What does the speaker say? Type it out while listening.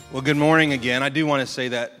Well, good morning again. I do want to say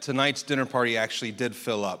that tonight's dinner party actually did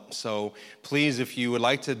fill up. So please, if you would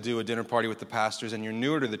like to do a dinner party with the pastors and you're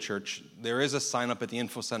newer to the church, there is a sign up at the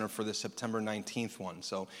Info Center for the September 19th one.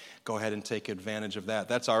 So go ahead and take advantage of that.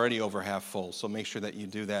 That's already over half full, so make sure that you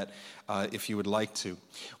do that if you would like to.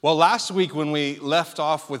 Well, last week when we left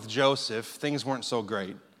off with Joseph, things weren't so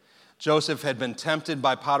great. Joseph had been tempted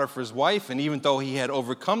by Potiphar's wife, and even though he had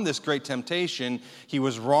overcome this great temptation, he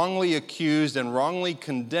was wrongly accused and wrongly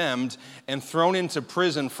condemned and thrown into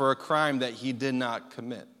prison for a crime that he did not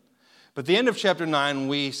commit. But at the end of chapter 9,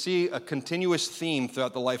 we see a continuous theme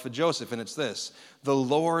throughout the life of Joseph, and it's this: the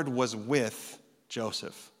Lord was with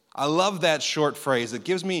Joseph. I love that short phrase. It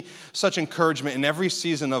gives me such encouragement in every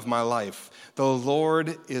season of my life. The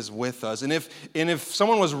Lord is with us. And if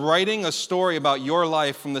someone was writing a story about your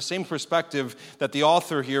life from the same perspective that the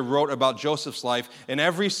author here wrote about Joseph's life, in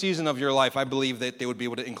every season of your life, I believe that they would be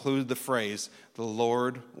able to include the phrase, the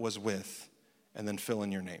Lord was with, and then fill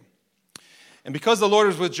in your name. And because the Lord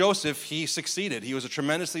was with Joseph, he succeeded. He was a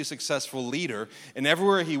tremendously successful leader, and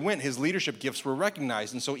everywhere he went, his leadership gifts were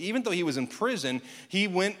recognized. And so even though he was in prison, he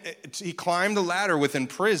climbed the ladder within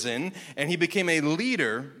prison, and he became a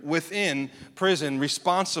leader within prison,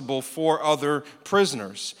 responsible for other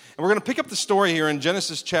prisoners. And we're going to pick up the story here in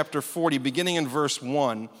Genesis chapter 40, beginning in verse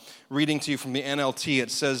 1, reading to you from the NLT.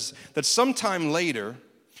 It says that sometime later,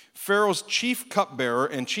 Pharaoh's chief cupbearer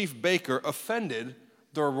and chief baker offended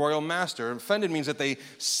their royal master. Offended means that they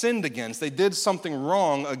sinned against. They did something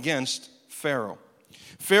wrong against Pharaoh.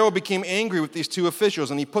 Pharaoh became angry with these two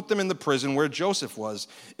officials, and he put them in the prison where Joseph was,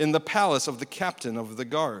 in the palace of the captain of the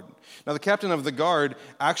guard. Now, the captain of the guard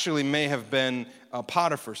actually may have been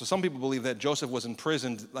Potiphar. So some people believe that Joseph was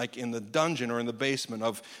imprisoned like in the dungeon or in the basement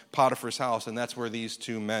of Potiphar's house, and that's where these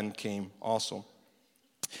two men came also.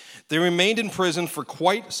 They remained in prison for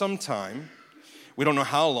quite some time. We don't know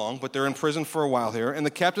how long, but they're in prison for a while here. And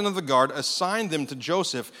the captain of the guard assigned them to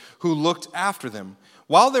Joseph, who looked after them.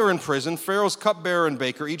 While they were in prison, Pharaoh's cupbearer and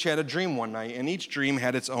baker each had a dream one night, and each dream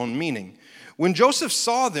had its own meaning. When Joseph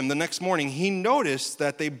saw them the next morning, he noticed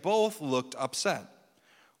that they both looked upset.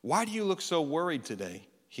 "Why do you look so worried today?"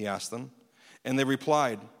 he asked them. And they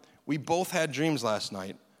replied, "We both had dreams last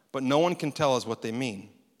night, but no one can tell us what they mean."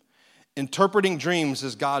 "Interpreting dreams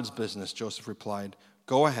is God's business," Joseph replied.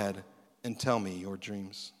 "Go ahead and tell me your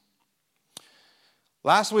dreams."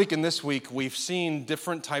 Last week and this week, we've seen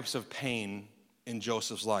different types of pain in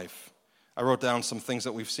Joseph's life. I wrote down some things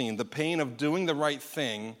that we've seen. The pain of doing the right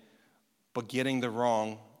thing, but getting the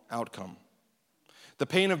wrong outcome. The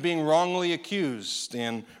pain of being wrongly accused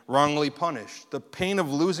and wrongly punished. The pain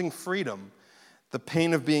of losing freedom. The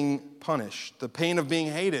pain of being punished. The pain of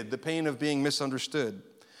being hated. The pain of being misunderstood.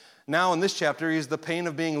 Now in this chapter, he's the pain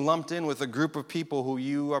of being lumped in with a group of people who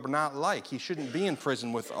you are not like. He shouldn't be in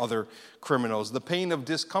prison with other criminals. The pain of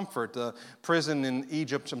discomfort. The prison in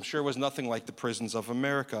Egypt, I'm sure, was nothing like the prisons of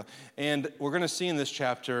America. And we're going to see in this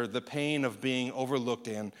chapter the pain of being overlooked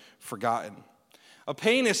and forgotten. A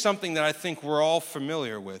pain is something that I think we're all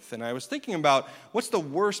familiar with. And I was thinking about what's the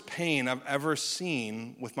worst pain I've ever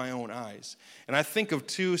seen with my own eyes. And I think of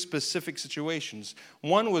two specific situations.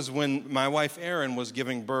 One was when my wife Erin was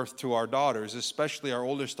giving birth to our daughters, especially our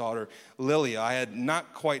oldest daughter, Lilia. I had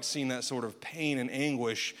not quite seen that sort of pain and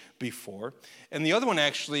anguish before. And the other one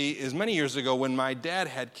actually is many years ago when my dad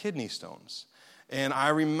had kidney stones. And I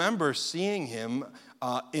remember seeing him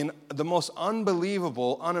in the most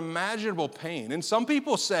unbelievable, unimaginable pain. And some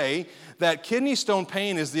people say that kidney stone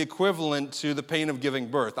pain is the equivalent to the pain of giving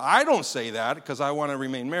birth. I don't say that because I want to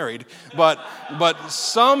remain married. But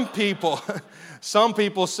some people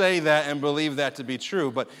say that and believe that to be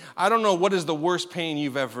true. But I don't know what is the worst pain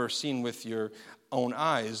you've ever seen with your own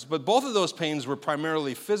eyes. But both of those pains were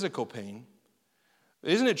primarily physical pain.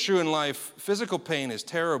 Isn't it true in life, physical pain is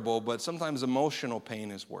terrible, but sometimes emotional pain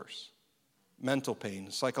is worse? Mental pain,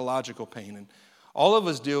 psychological pain, and all of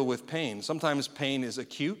us deal with pain. Sometimes pain is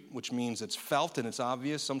acute, which means it's felt and it's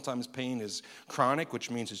obvious. Sometimes pain is chronic, which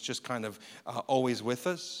means it's just kind of always with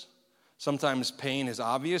us. Sometimes pain is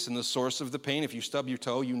obvious and the source of the pain. If you stub your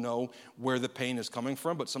toe, you know where the pain is coming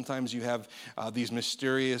from. But sometimes you have these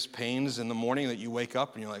mysterious pains in the morning that you wake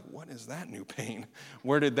up and you're like, what is that new pain?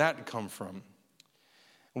 Where did that come from?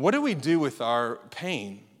 What do we do with our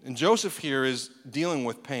pain? And Joseph here is dealing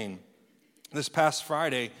with pain. This past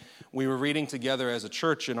Friday, we were reading together as a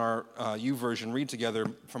church in our YouVersion, read together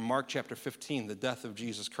from Mark chapter 15, the death of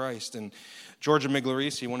Jesus Christ. And Georgia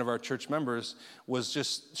Miglorisi, one of our church members, was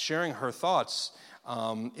just sharing her thoughts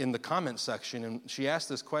in the comment section. And she asked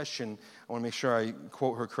this question. I want to make sure I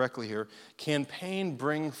quote her correctly here. Can pain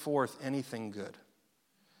bring forth anything good?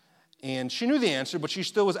 And she knew the answer, but she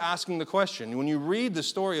still was asking the question. When you read the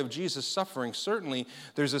story of Jesus' suffering, certainly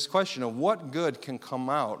there's this question of what good can come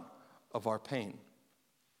out of our pain.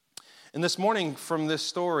 And this morning, from this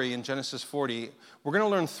story in Genesis 40, we're going to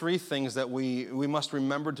learn three things that we must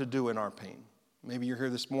remember to do in our pain. Maybe you're here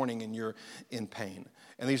this morning and you're in pain.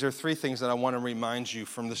 And these are three things that I want to remind you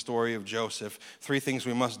from the story of Joseph. Three things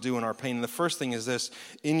we must do in our pain. And the first thing is this: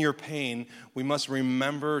 in your pain, we must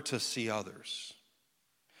remember to see others.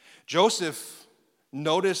 Joseph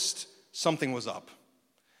noticed something was up.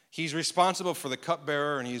 He's responsible for the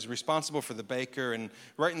cupbearer and he's responsible for the baker. And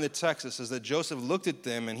right in the text it says that Joseph looked at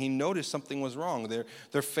them and he noticed something was wrong.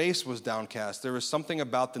 Their face was downcast. There was something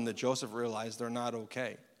about them that Joseph realized they're not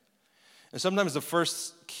okay. And sometimes the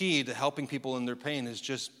first key to helping people in their pain is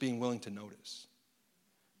just being willing to notice.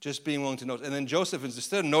 Just being willing to notice. And then Joseph,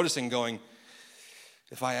 instead of noticing, going,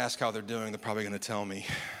 if I ask how they're doing, they're probably going to tell me.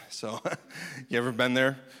 So, you ever been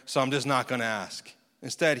there? So I'm just not going to ask.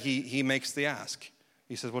 Instead, he makes the ask.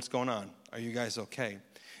 He says, what's going on? Are you guys okay?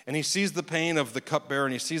 And he sees the pain of the cupbearer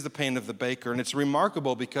and he sees the pain of the baker. And it's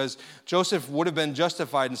remarkable because Joseph would have been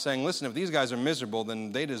justified in saying, listen, if these guys are miserable,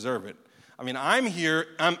 then they deserve it. I mean, I'm here,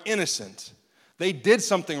 I'm innocent. They did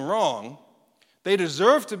something wrong. They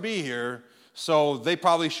deserve to be here, so they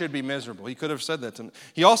probably should be miserable. He could have said that to them.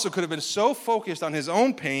 He also could have been so focused on his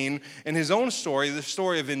own pain and his own story, the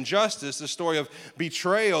story of injustice, the story of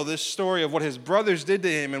betrayal, this story of what his brothers did to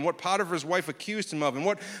him and what Potiphar's wife accused him of and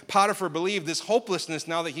what Potiphar believed, this hopelessness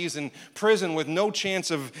now that he's in prison with no chance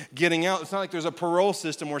of getting out. It's not like there's a parole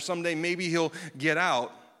system where someday maybe he'll get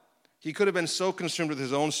out. He could have been so consumed with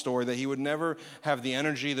his own story that he would never have the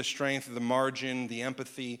energy, the strength, the margin, the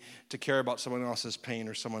empathy to care about someone else's pain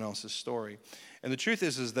or someone else's story. And the truth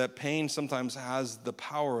is that pain sometimes has the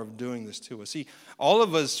power of doing this to us. See, all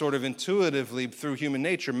of us sort of intuitively through human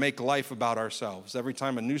nature make life about ourselves. Every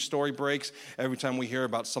time a new story breaks, every time we hear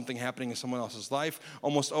about something happening in someone else's life,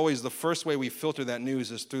 almost always the first way we filter that news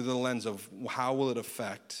is through the lens of how will it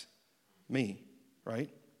affect me, right?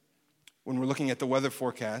 When we're looking at the weather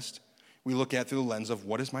forecast, we look at through the lens of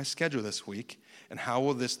what is my schedule this week and how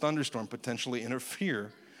will this thunderstorm potentially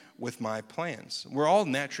interfere with my plans. We're all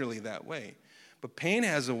naturally that way. But pain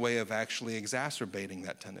has a way of actually exacerbating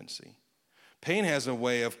that tendency. Pain has a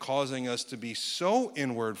way of causing us to be so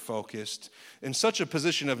inward focused, in such a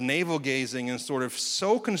position of navel gazing and sort of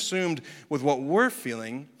so consumed with what we're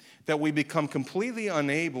feeling that we become completely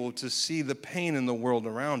unable to see the pain in the world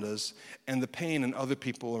around us and the pain in other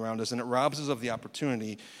people around us, and it robs us of the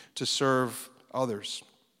opportunity to serve others.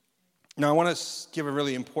 Now, I want to give a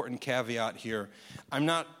really important caveat here. I'm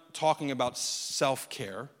not talking about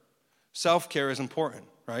self-care. Self-care is important,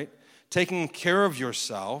 right? Taking care of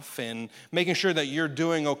yourself and making sure that you're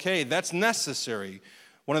doing okay, that's necessary.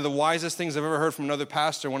 One of the wisest things I've ever heard from another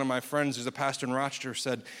pastor, one of my friends who's a pastor in Rochester,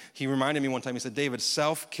 said, he reminded me one time, he said, David,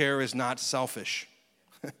 self-care is not selfish.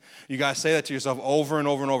 You got to say that to yourself over and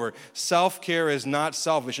over and over. Self-care is not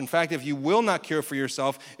selfish. In fact, if you will not care for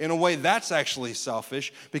yourself, in a way, that's actually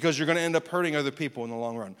selfish because you're going to end up hurting other people in the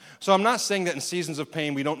long run. So I'm not saying that in seasons of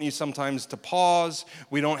pain, we don't need sometimes to pause.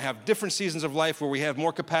 We don't have different seasons of life where we have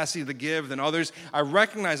more capacity to give than others. I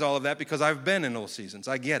recognize all of that because I've been in those seasons.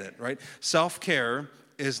 I get it, right? Self-care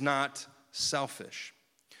is not selfish.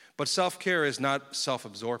 But self-care is not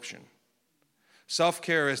self-absorption.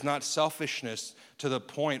 Self-care is not selfishness to the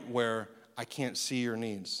point where I can't see your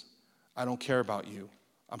needs. I don't care about you.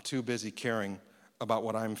 I'm too busy caring about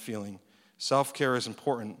what I'm feeling. Self-care is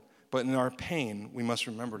important, but in our pain, we must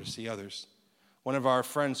remember to see others. One of our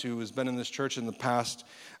friends who has been in this church in the past,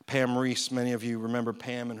 Pam Reese, many of you remember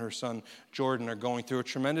Pam and her son Jordan are going through a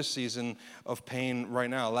tremendous season of pain right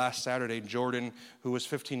now. Last Saturday, Jordan, who was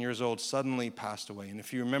 15 years old, suddenly passed away. And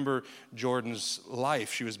if you remember Jordan's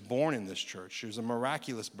life, she was born in this church. She was a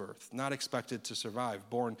miraculous birth, not expected to survive,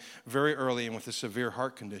 born very early and with a severe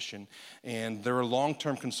heart condition. And there were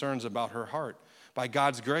long-term concerns about her heart. By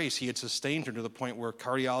God's grace, he had sustained her to the point where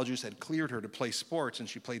cardiologists had cleared her to play sports, and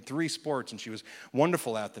she played 3 sports, and she was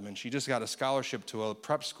wonderful at them, and she just got a scholarship to a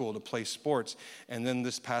prep school to play sports. And then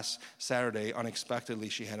this past Saturday, unexpectedly,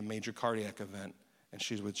 she had a major cardiac event, and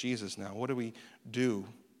she's with Jesus now. What do we do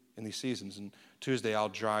in these seasons? And Tuesday, I'll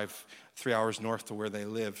drive 3 hours north to where they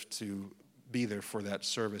live to be there for that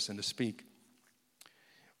service and to speak.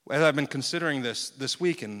 As I've been considering this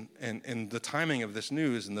week and the timing of this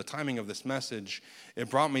news and the timing of this message, it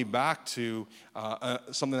brought me back to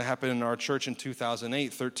something that happened in our church in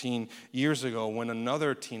 2008, 13 years ago, when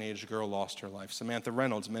another teenage girl lost her life. Samantha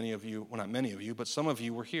Reynolds, many of you, well, not many of you, but some of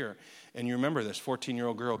you were here. And you remember this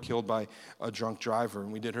 14-year-old girl killed by a drunk driver.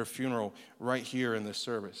 And we did her funeral right here in this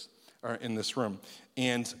service. or in this room.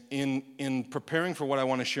 And in preparing for what I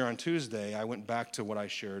want to share on Tuesday, I went back to what I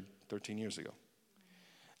shared 13 years ago.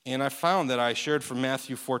 And I found that I shared from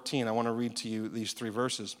Matthew 14. I want to read to you these 3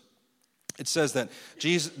 verses. It says that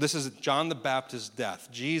this is John the Baptist's death,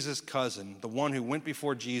 Jesus' cousin, the one who went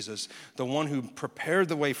before Jesus, the one who prepared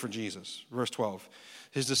the way for Jesus. Verse 12.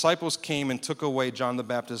 His disciples came and took away John the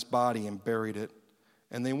Baptist's body and buried it.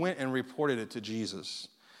 And they went and reported it to Jesus.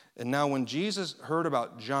 And now when Jesus heard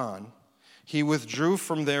about John, he withdrew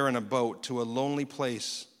from there in a boat to a lonely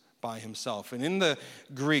place by himself. And in the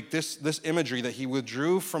Greek, this imagery that he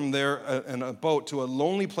withdrew from there in a boat to a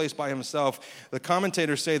lonely place by himself, the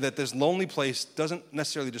commentators say that this lonely place doesn't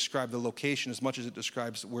necessarily describe the location as much as it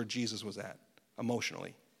describes where Jesus was at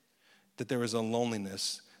emotionally, that there was a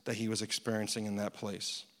loneliness that he was experiencing in that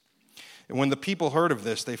place. And when the people heard of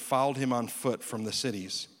this, they followed him on foot from the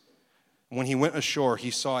cities. When he went ashore,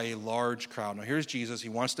 he saw a large crowd. Now here's Jesus. He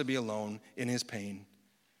wants to be alone in his pain.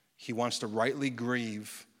 He wants to rightly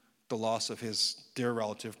grieve the loss of his dear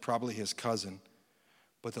relative, probably his cousin.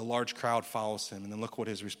 But the large crowd follows him. And then look what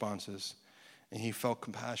his response is. And he felt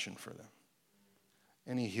compassion for them.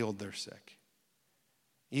 And he healed their sick.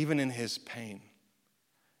 Even in his pain,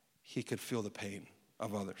 he could feel the pain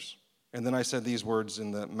of others. And then I said these words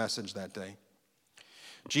in the message that day.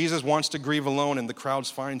 Jesus wants to grieve alone, and the crowds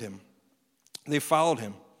find him. They followed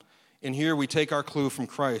him. And here we take our clue from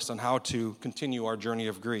Christ on how to continue our journey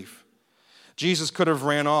of grief. Jesus could have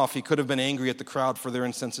ran off. He could have been angry at the crowd for their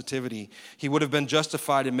insensitivity. He would have been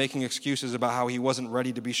justified in making excuses about how he wasn't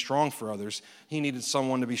ready to be strong for others. He needed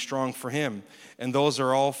someone to be strong for him. And those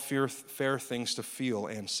are all fair things to feel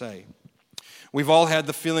and say. We've all had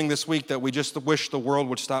the feeling this week that we just wish the world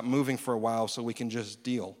would stop moving for a while so we can just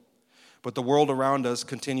deal. But the world around us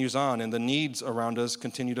continues on, and the needs around us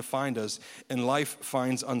continue to find us, and life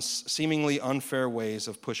finds seemingly unfair ways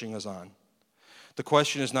of pushing us on. The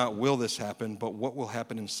question is not, will this happen, but what will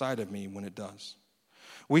happen inside of me when it does?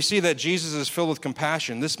 We see that Jesus is filled with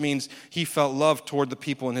compassion. This means he felt love toward the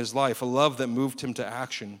people in his life, a love that moved him to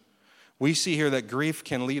action. We see here that grief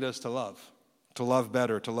can lead us to love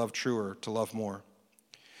better, to love truer, to love more.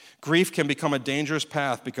 Grief can become a dangerous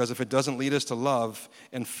path because if it doesn't lead us to love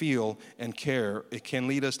and feel and care, it can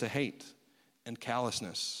lead us to hate and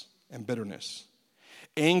callousness and bitterness.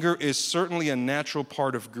 Anger is certainly a natural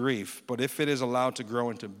part of grief, but if it is allowed to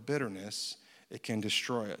grow into bitterness, it can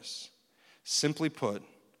destroy us. Simply put,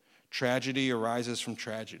 tragedy arises from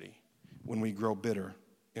tragedy when we grow bitter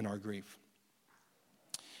in our grief.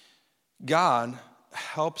 God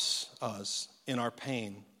helps us in our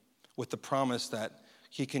pain with the promise that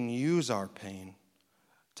he can use our pain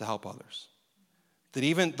to help others. That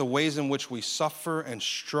even the ways in which we suffer and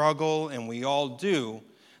struggle, and we all do,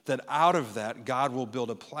 that out of that, God will build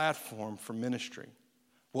a platform for ministry,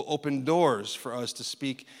 will open doors for us to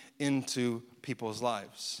speak into people's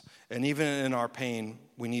lives. And even in our pain,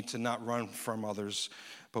 we need to not run from others,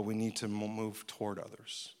 but we need to move toward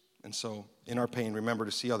others. And so, in our pain, remember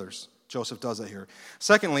to see others. Joseph does that here.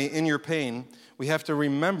 Secondly, in your pain, we have to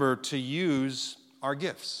remember to use our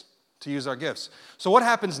gifts. So what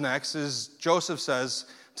happens next is Joseph says,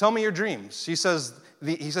 tell me your dreams. He says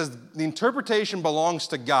the interpretation belongs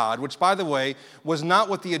to God, which, by the way, was not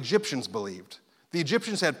what the Egyptians believed. The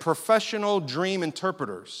Egyptians had professional dream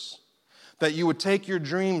interpreters that you would take your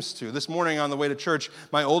dreams to. This morning on the way to church,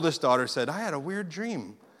 my oldest daughter said, I had a weird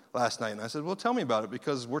dream last night. And I said, well, tell me about it,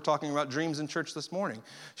 because we're talking about dreams in church this morning.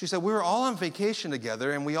 She said, we were all on vacation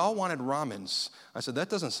together, and we all wanted ramens. I said, that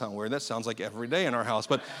doesn't sound weird. That sounds like every day in our house.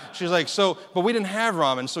 But she's like, but we didn't have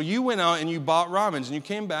ramen. So you went out and you bought ramens, and you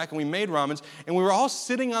came back, and we made ramens, and we were all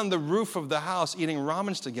sitting on the roof of the house eating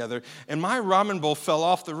ramens together, and my ramen bowl fell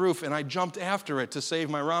off the roof, and I jumped after it to save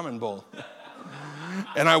my ramen bowl.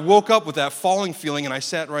 And I woke up with that falling feeling, and I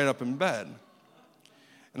sat right up in bed.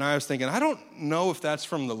 And I was thinking, I don't know if that's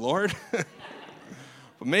from the Lord, but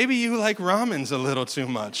maybe you like ramens a little too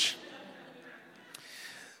much.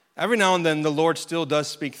 Every now and then, the Lord still does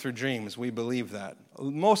speak through dreams. We believe that.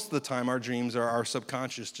 Most of the time, our dreams are our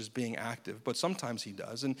subconscious just being active, but sometimes he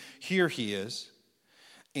does. And here he is.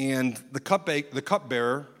 And the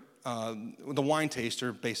cupbearer, the wine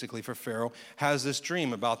taster, basically, for Pharaoh, has this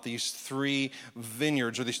dream about these 3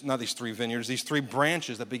 vineyards, or these 3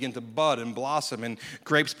 branches that begin to bud and blossom, and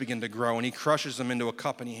grapes begin to grow, and he crushes them into a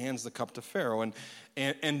cup, and he hands the cup to Pharaoh.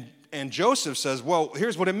 And Joseph says, well,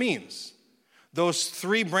 here's what it means. Those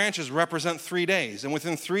 3 branches represent 3 days, and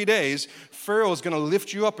within 3 days, Pharaoh is going to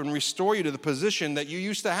lift you up and restore you to the position that you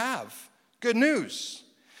used to have. Good news.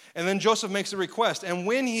 And then Joseph makes a request. And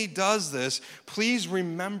when he does this, please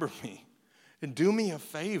remember me and do me a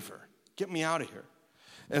favor. Get me out of here.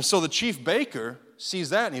 And so the chief baker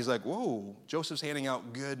sees that and he's like, whoa, Joseph's handing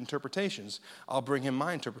out good interpretations. I'll bring him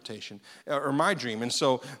my interpretation or my dream. And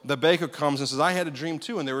so the baker comes and says, I had a dream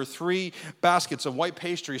too, and there were 3 baskets of white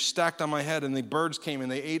pastry stacked on my head, and the birds came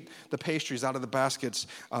and they ate the pastries out of the baskets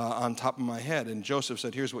on top of my head. And Joseph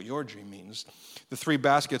said, here's what your dream means. The 3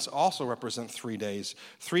 baskets also represent 3 days.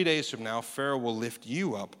 3 days from now, Pharaoh will lift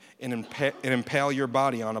you up and impale your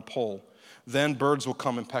body on a pole. Then birds will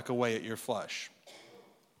come and peck away at your flesh.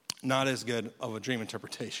 Not as good of a dream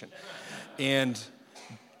interpretation. And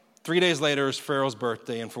 3 days later is Pharaoh's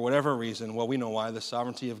birthday, and for whatever reason, well, we know why, the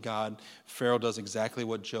sovereignty of God, Pharaoh does exactly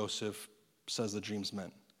what Joseph says the dreams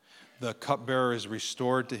meant. The cupbearer is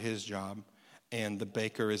restored to his job, and the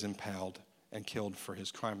baker is impaled and killed for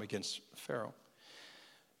his crime against Pharaoh.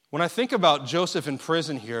 When I think about Joseph in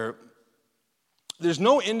prison here, there's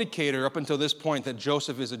no indicator up until this point that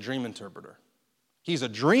Joseph is a dream interpreter. He's a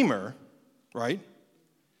dreamer, right?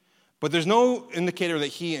 But there's no indicator that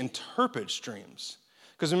he interprets dreams.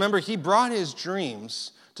 Because remember, he brought his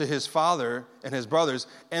dreams to his father and his brothers,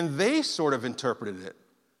 and they sort of interpreted it.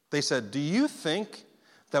 They said, do you think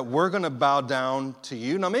that we're going to bow down to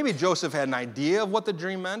you? Now, maybe Joseph had an idea of what the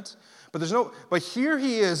dream meant, but here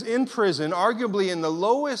he is in prison, arguably in the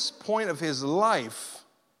lowest point of his life,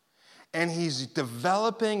 and he's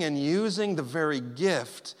developing and using the very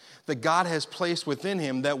gift that God has placed within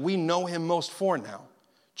him that we know him most for now.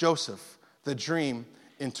 Joseph, the dream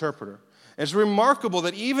interpreter. It's remarkable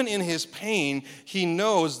that even in his pain, he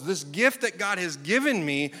knows this gift that God has given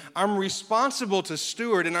me, I'm responsible to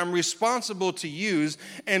steward and I'm responsible to use.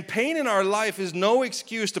 And pain in our life is no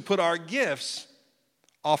excuse to put our gifts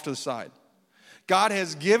off to the side. God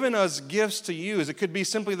has given us gifts to use. It could be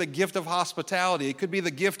simply the gift of hospitality. It could be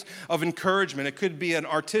the gift of encouragement. It could be an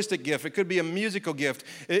artistic gift. It could be a musical gift.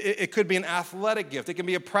 It could be an athletic gift. It can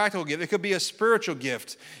be a practical gift. It could be a spiritual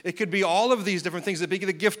gift. It could be all of these different things. It could be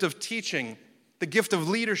the gift of teaching, the gift of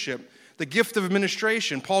leadership, the gift of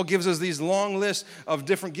administration. Paul gives us these long lists of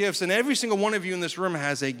different gifts, and every single one of you in this room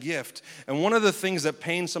has a gift. And one of the things that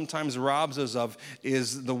pain sometimes robs us of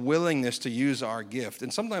is the willingness to use our gift.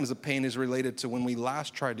 And sometimes the pain is related to when we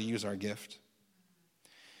last tried to use our gift,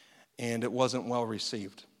 and it wasn't well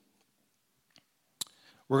received.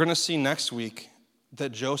 We're going to see next week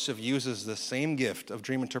that Joseph uses the same gift of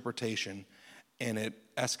dream interpretation, and it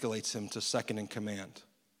escalates him to second in command.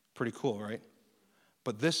 Pretty cool, right?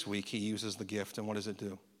 But this week, he uses the gift, and what does it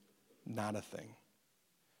do? Not a thing.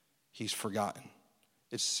 He's forgotten.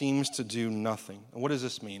 It seems to do nothing. And what does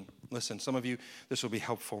this mean? Listen, some of you, this will be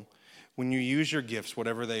helpful. When you use your gifts,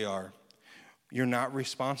 whatever they are, you're not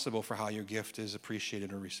responsible for how your gift is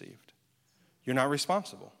appreciated or received. You're not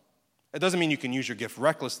responsible. It doesn't mean you can use your gift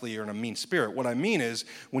recklessly or in a mean spirit. What I mean is,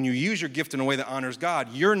 when you use your gift in a way that honors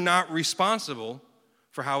God, you're not responsible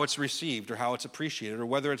for how it's received or how it's appreciated or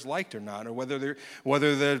whether it's liked or not or whether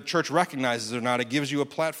the church recognizes it or not. It gives you a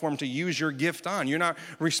platform to use your gift on. You're not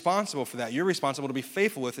responsible for that. You're responsible to be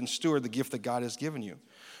faithful with and steward the gift that God has given you.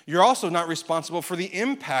 You're also not responsible for the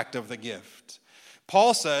impact of the gift.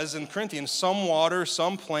 Paul says in Corinthians, some water,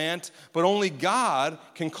 some plant, but only God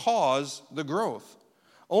can cause the growth.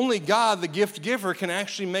 Only God, the gift giver, can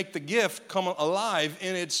actually make the gift come alive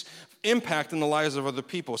in its impact in the lives of other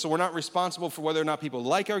people. So we're not responsible for whether or not people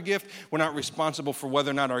like our gift. We're not responsible for whether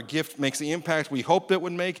or not our gift makes the impact we hoped it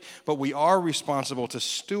would make, but we are responsible to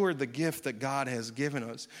steward the gift that God has given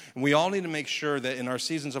us. And we all need to make sure that in our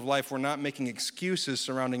seasons of life, we're not making excuses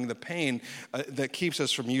surrounding the pain that keeps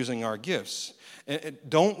us from using our gifts.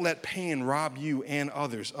 Don't let pain rob you and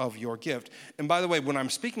others of your gift. And by the way, when I'm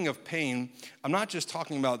speaking of pain, I'm not just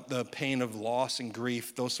talking about the pain of loss and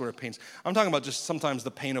grief, those sort of pains. I'm talking about just sometimes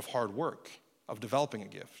the pain of hard work, of developing a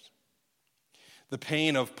gift. The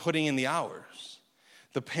pain of putting in the hours.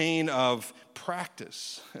 The pain of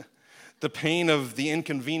practice. The pain of the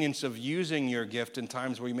inconvenience of using your gift in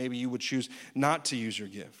times where maybe you would choose not to use your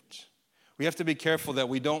gift. We have to be careful that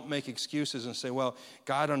we don't make excuses and say, well,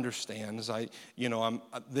 God understands, I'm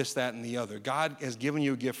this, that, and the other. God has given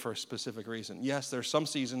you a gift for a specific reason. Yes, there are some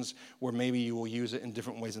seasons where maybe you will use it in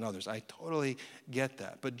different ways than others. I totally get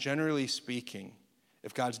that. But generally speaking,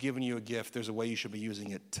 if God's given you a gift, there's a way you should be using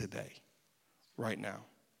it today, right now,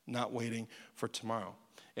 not waiting for tomorrow.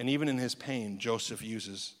 And even in his pain, Joseph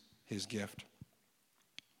uses his gift.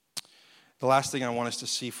 The last thing I want us to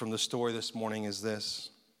see from the story this morning is this.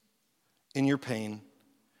 In your pain,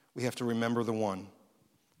 we have to remember the one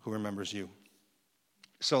who remembers you.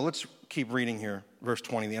 So let's keep reading here, verse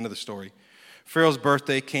 20, the end of the story. Pharaoh's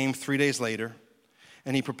birthday came 3 days later,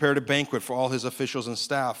 and he prepared a banquet for all his officials and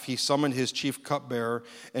staff. He summoned his chief cupbearer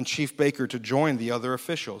and chief baker to join the other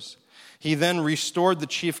officials. He then restored the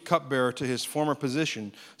chief cupbearer to his former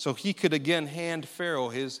position so he could again hand Pharaoh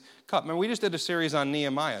his cup. Remember, we just did a series on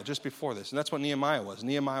Nehemiah just before this, and that's what Nehemiah was.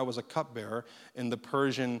 Nehemiah was a cupbearer in the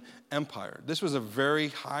Persian Empire. This was a very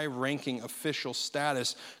high-ranking official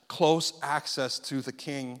status, close access to the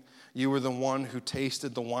king. You were the one who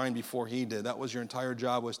tasted the wine before he did. That was your entire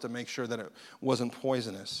job, was to make sure that it wasn't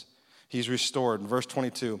poisonous. He's restored. Verse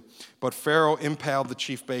 22, but Pharaoh impaled the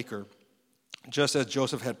chief baker, just as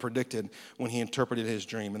Joseph had predicted when he interpreted his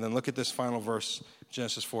dream. And then look at this final verse,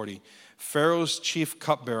 Genesis 40. Pharaoh's chief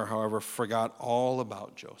cupbearer, however, forgot all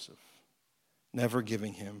about Joseph, never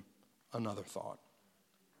giving him another thought.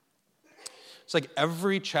 It's like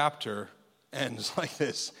every chapter ends like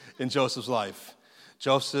this in Joseph's life.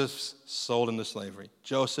 Joseph's sold into slavery.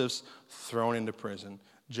 Joseph's thrown into prison.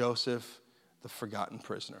 Joseph, the forgotten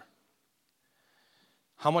prisoner.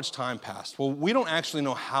 How much time passed? Well, we don't actually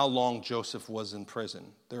know how long Joseph was in prison.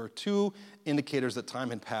 There are two indicators that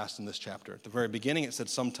time had passed in this chapter. At the very beginning, it said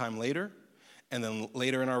sometime later, and then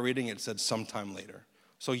later in our reading, it said sometime later.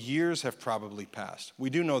 So years have probably passed.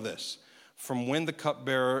 We do know this. From when the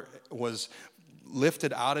cupbearer was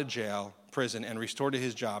lifted out of prison, and restored to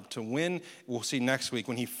his job, to when, we'll see next week,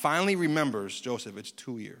 when he finally remembers Joseph, it's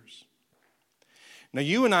 2 years. Now,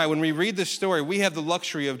 you and I, when we read this story, we have the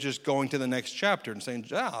luxury of just going to the next chapter and saying,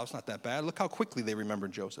 it's not that bad. Look how quickly they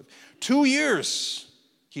remembered Joseph. 2 years,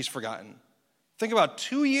 he's forgotten. Think about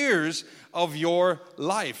 2 years of your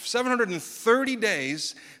life, 730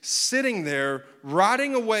 days sitting there,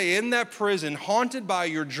 rotting away in that prison, haunted by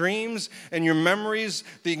your dreams and your memories,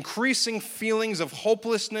 the increasing feelings of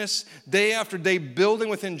hopelessness, day after day building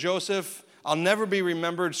within Joseph. I'll never be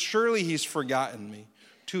remembered. Surely he's forgotten me.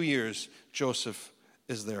 2 years, Joseph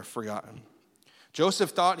is there, forgotten. Joseph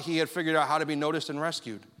thought he had figured out how to be noticed and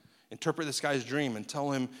rescued. Interpret this guy's dream and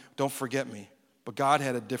tell him, don't forget me. But God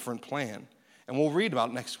had a different plan. And we'll read about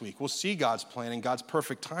it next week. We'll see God's plan and God's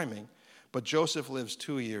perfect timing. But Joseph lives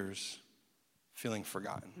 2 years feeling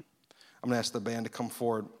forgotten. I'm going to ask the band to come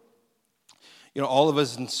forward. You know, all of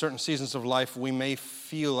us in certain seasons of life, we may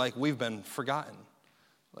feel like we've been forgotten,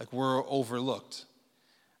 like we're overlooked.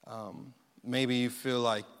 Maybe you feel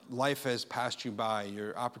like life has passed you by.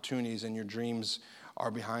 Your opportunities and your dreams are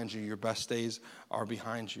behind you. Your best days are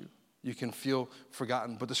behind you. You can feel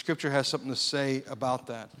forgotten. But the scripture has something to say about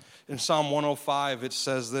that. In Psalm 105, it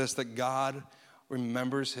says this, that God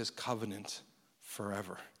remembers his covenant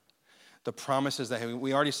forever. The promises that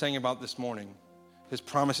we already sang about this morning, his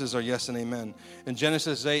promises are yes and amen. In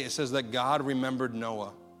Genesis 8, it says that God remembered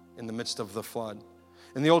Noah in the midst of the flood.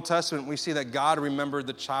 In the Old Testament, we see that God remembered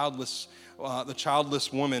the childless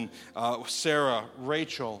woman, Sarah,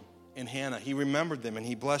 Rachel, and Hannah. He remembered them and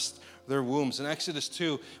he blessed their wombs. In Exodus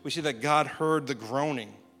 2, we see that God heard the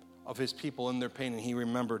groaning of his people in their pain and he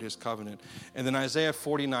remembered his covenant. And then Isaiah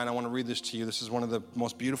 49, I want to read this to you. This is one of the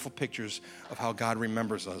most beautiful pictures of how God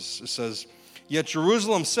remembers us. It says, yet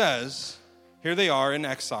Jerusalem says, here they are in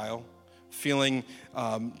exile, feeling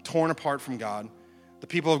torn apart from God. The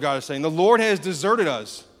people of God are saying, the Lord has deserted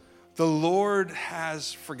us. The Lord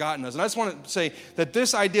has forgotten us. And I just want to say that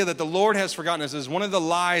this idea that the Lord has forgotten us is one of the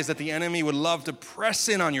lies that the enemy would love to press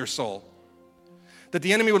in on your soul. That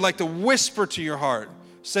the enemy would like to whisper to your heart.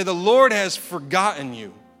 Say, the Lord has forgotten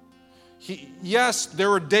you. Yes, there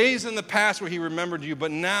were days in the past where he remembered you, but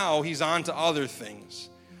now he's on to other things.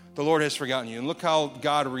 The Lord has forgotten you. And look how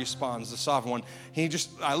God responds, the sovereign one.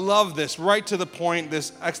 I love this, right to the point,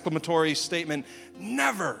 this exclamatory statement,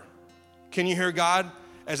 never. Can you hear God?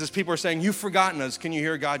 As his people are saying, you've forgotten us. Can you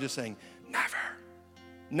hear God just saying, never,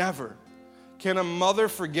 never. Can a mother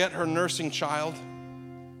forget her nursing child?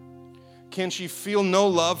 Can she feel no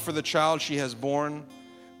love for the child she has born?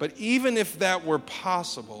 But even if that were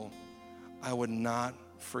possible, I would not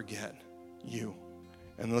forget you.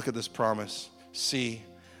 And look at this promise. See,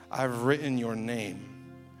 I've written your name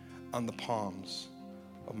on the palms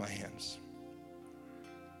of my hands.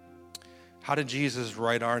 How did Jesus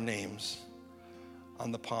write our names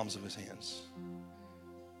on the palms of his hands?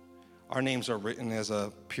 Our names are written as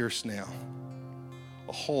a pierced nail,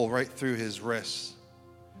 a hole right through his wrists.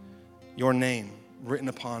 Your name written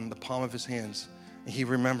upon the palm of his hands, and he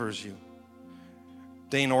remembers you.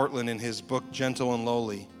 Dane Ortland, in his book Gentle and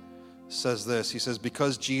Lowly, says this. He says,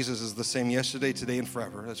 because Jesus is the same yesterday, today, and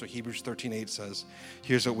forever, that's what Hebrews 13:8 says,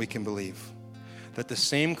 here's what we can believe. That the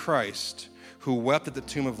same Christ who wept at the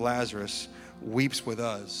tomb of Lazarus weeps with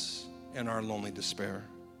us in our lonely despair.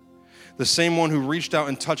 The same one who reached out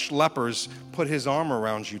and touched lepers put his arm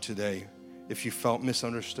around you today if you felt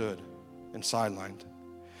misunderstood and sidelined.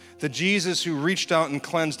 The Jesus who reached out and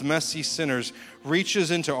cleansed messy sinners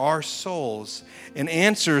reaches into our souls and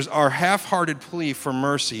answers our half-hearted plea for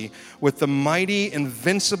mercy with the mighty,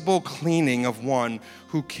 invincible cleaning of one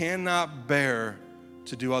who cannot bear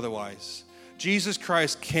to do otherwise. Jesus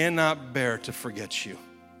Christ cannot bear to forget you,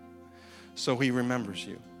 so he remembers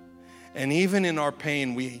you. And even in our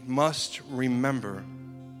pain, we must remember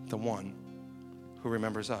the one who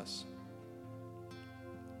remembers us.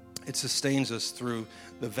 It sustains us through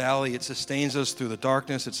the valley. It sustains us through the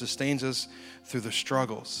darkness. It sustains us through the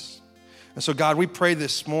struggles. And so, God, we pray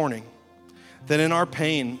this morning that in our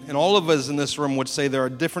pain, and all of us in this room would say there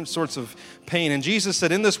are different sorts of pain. And Jesus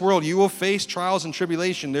said, in this world, you will face trials and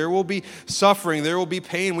tribulation. There will be suffering. There will be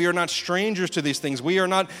pain. We are not strangers to these things. We are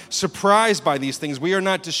not surprised by these things. We are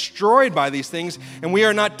not destroyed by these things. And we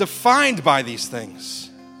are not defined by these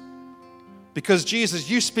things. Because,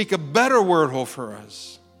 Jesus, you speak a better word over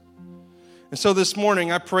us. And so this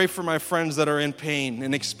morning, I pray for my friends that are in pain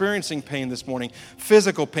and experiencing pain this morning.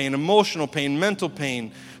 Physical pain, emotional pain, mental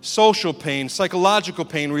pain, social pain, psychological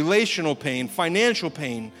pain, relational pain, financial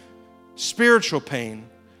pain, spiritual pain.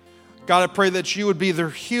 God, I pray that you would be their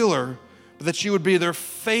healer, but that you would be their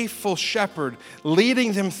faithful shepherd,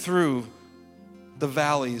 leading them through the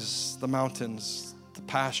valleys, the mountains, the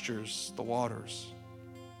pastures, the waters.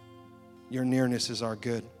 Your nearness is our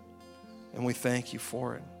good, and we thank you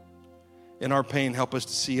for it. In our pain, help us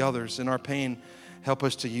to see others. In our pain, help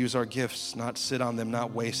us to use our gifts, not sit on them,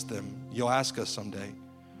 not waste them. You'll ask us someday,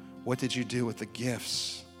 what did you do with the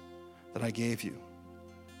gifts that I gave you?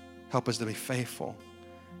 Help us to be faithful.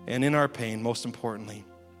 And in our pain, most importantly,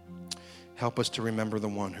 help us to remember the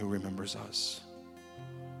one who remembers us.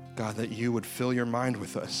 God, that you would fill your mind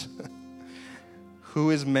with us. Who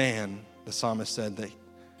is man, the psalmist said,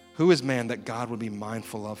 who is man that God would be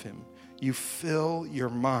mindful of him? You fill your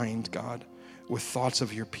mind, God, with thoughts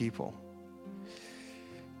of your people.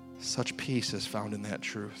 Such peace is found in that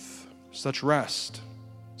truth. Such rest,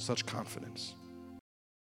 such confidence.